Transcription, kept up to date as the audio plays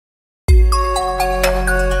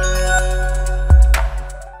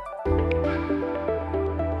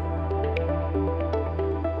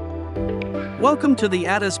Welcome to the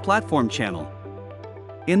ATAS platform channel.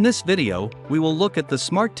 In this video, we will look at the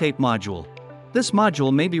Smart Tape module. This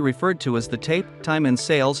module may be referred to as the tape, time and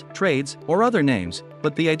sales, trades, or other names,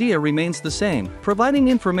 but the idea remains the same, providing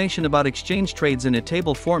information about exchange trades in a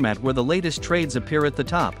table format where the latest trades appear at the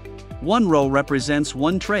top. One row represents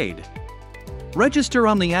one trade. Register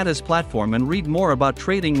on the ATAS platform and read more about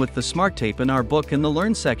trading with the Smart Tape in our book in the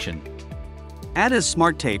Learn section. ATAS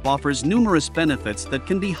Smart Tape offers numerous benefits that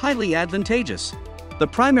can be highly advantageous. The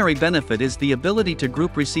primary benefit is the ability to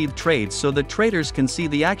group received trades so that traders can see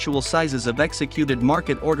the actual sizes of executed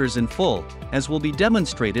market orders in full, as will be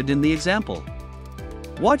demonstrated in the example.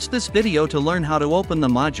 Watch this video to learn how to open the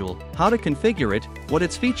module, how to configure it, what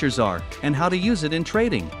its features are, and how to use it in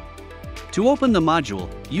trading. To open the module,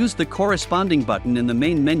 use the corresponding button in the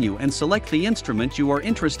main menu and select the instrument you are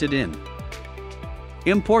interested in.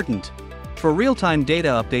 Important: for real-time data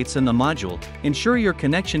updates in the module, ensure your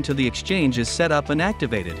connection to the exchange is set up and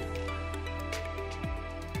activated.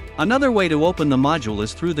 Another way to open the module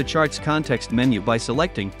is through the Charts context menu by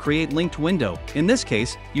selecting Create Linked Window. In this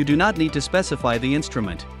case, you do not need to specify the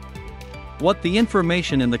instrument. What the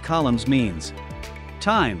information in the columns means.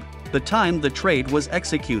 Time: the time the trade was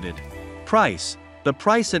executed. Price: the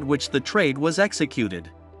price at which the trade was executed.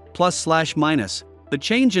 Plus/minus: the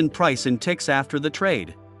change in price in ticks after the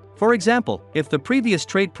trade. For example, if the previous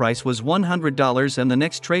trade price was $100 and the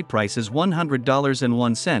next trade price is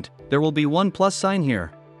 $100.01, there will be one plus sign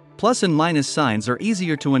here. Plus and minus signs are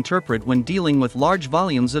easier to interpret when dealing with large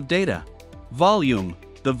volumes of data. Volume: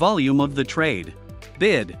 the volume of the trade.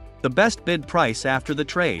 Bid: the best bid price after the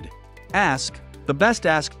trade. Ask: the best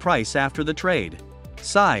ask price after the trade.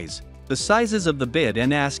 Size: the sizes of the bid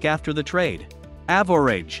and ask after the trade.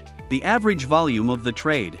 Average: the average volume of the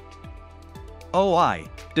trade. OI: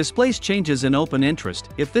 displays changes in open interest.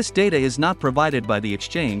 If this data is not provided by the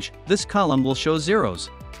exchange, this column will show zeros.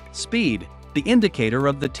 Speed: the indicator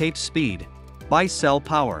of the tape speed. Buy-sell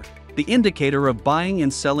power: the indicator of buying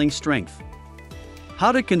and selling strength.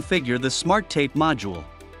 How to configure the Smart Tape module.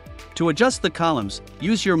 To adjust the columns,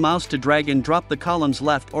 use your mouse to drag and drop the columns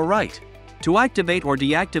left or right. To activate or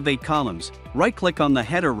deactivate columns, right-click on the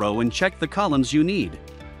header row and check the columns you need.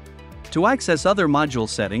 To access other module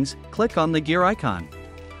settings, click on the gear icon.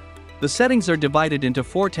 The settings are divided into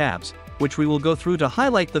 4 tabs, which we will go through to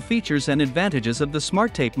highlight the features and advantages of the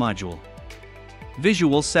Smart Tape module.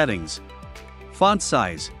 Visual settings. Font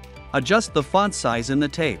size: adjust the font size in the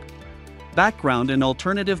tape. Background and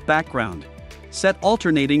alternative background. Set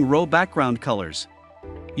alternating row background colors.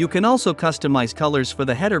 You can also customize colors for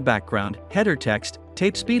the header background, header text,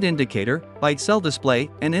 tape speed indicator, buy-sell display,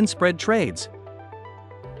 and in-spread trades.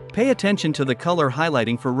 Pay attention to the color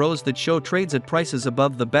highlighting for rows that show trades at prices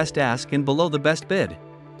above the best ask and below the best bid.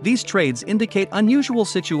 These trades indicate unusual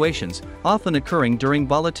situations, often occurring during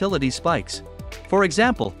volatility spikes. For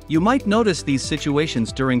example, you might notice these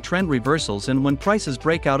situations during trend reversals and when prices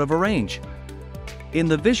break out of a range. In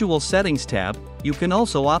the Visual Settings tab, you can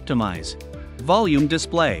also optimize volume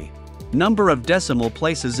display, number of decimal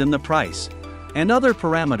places in the price, and other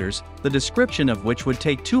parameters, the description of which would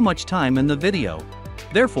take too much time in the video.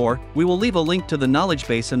 Therefore, we will leave a link to the knowledge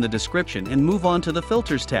base in the description and move on to the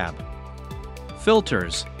Filters tab.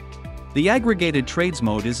 Filters. The Aggregated Trades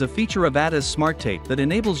mode is a feature of ATAS Smart Tape that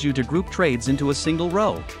enables you to group trades into a single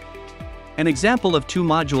row. An example of 2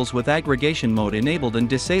 modules with aggregation mode enabled and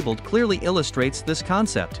disabled clearly illustrates this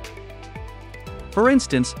concept. For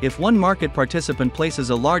instance, if one market participant places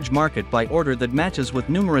a large market buy order that matches with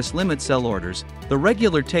numerous limit sell orders, the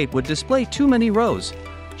regular tape would display too many rows.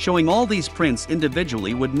 Showing all these prints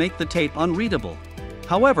individually would make the tape unreadable.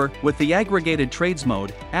 However, with the Aggregated Trades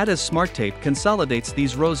mode, ATAS Smart Tape consolidates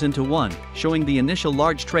these rows into one, showing the initial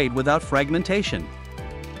large trade without fragmentation.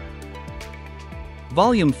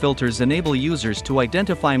 Volume filters enable users to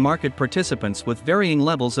identify market participants with varying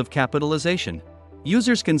levels of capitalization.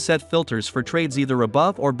 Users can set filters for trades either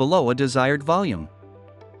above or below a desired volume.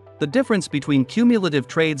 The difference between cumulative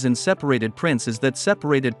trades and separated prints is that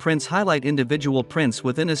separated prints highlight individual prints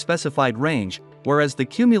within a specified range, whereas the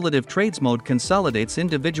cumulative trades mode consolidates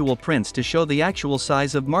individual prints to show the actual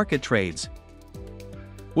size of market trades.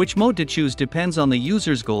 Which mode to choose depends on the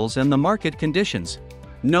user's goals and the market conditions.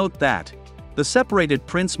 Note that the separated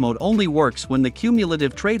prints mode only works when the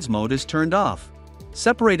cumulative trades mode is turned off.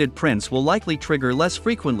 Separated prints will likely trigger less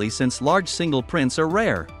frequently since large single prints are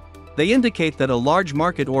rare. They indicate that a large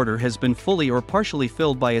market order has been fully or partially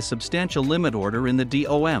filled by a substantial limit order in the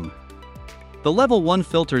DOM. The Level 1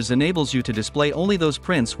 filters enables you to display only those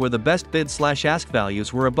prints where the best bid/ask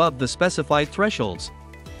values were above the specified thresholds.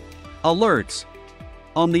 Alerts.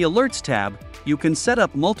 On the Alerts tab, you can set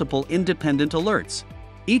up multiple independent alerts.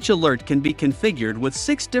 Each alert can be configured with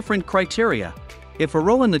 6 different criteria. If a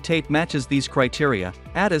row in the tape matches these criteria,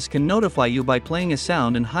 ATAS can notify you by playing a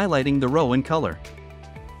sound and highlighting the row in color.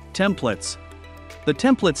 Templates. The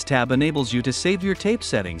Templates tab enables you to save your tape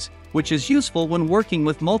settings, which is useful when working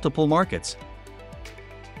with multiple markets.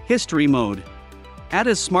 History mode.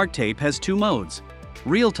 ATAS Smart Tape has 2 modes.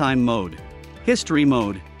 Real-time mode. History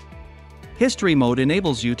mode. History mode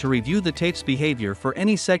enables you to review the tape's behavior for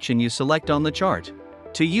any section you select on the chart.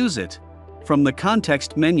 To use it, from the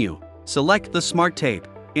context menu, select the Smart Tape,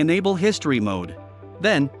 enable History mode.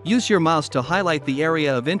 Then, use your mouse to highlight the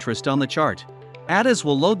area of interest on the chart. ATAS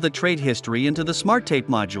will load the trade history into the Smart Tape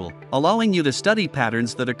module, allowing you to study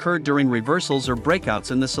patterns that occurred during reversals or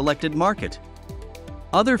breakouts in the selected market.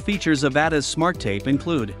 Other features of ATAS Smart Tape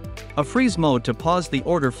include a freeze mode to pause the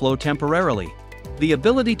order flow temporarily, the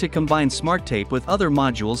ability to combine Smart Tape with other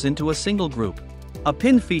modules into a single group, a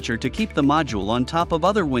pin feature to keep the module on top of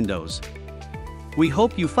other windows. We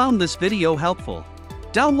hope you found this video helpful.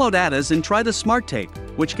 Download ATAS and try the Smart Tape,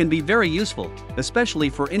 which can be very useful, especially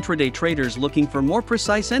for intraday traders looking for more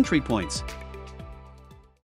precise entry points.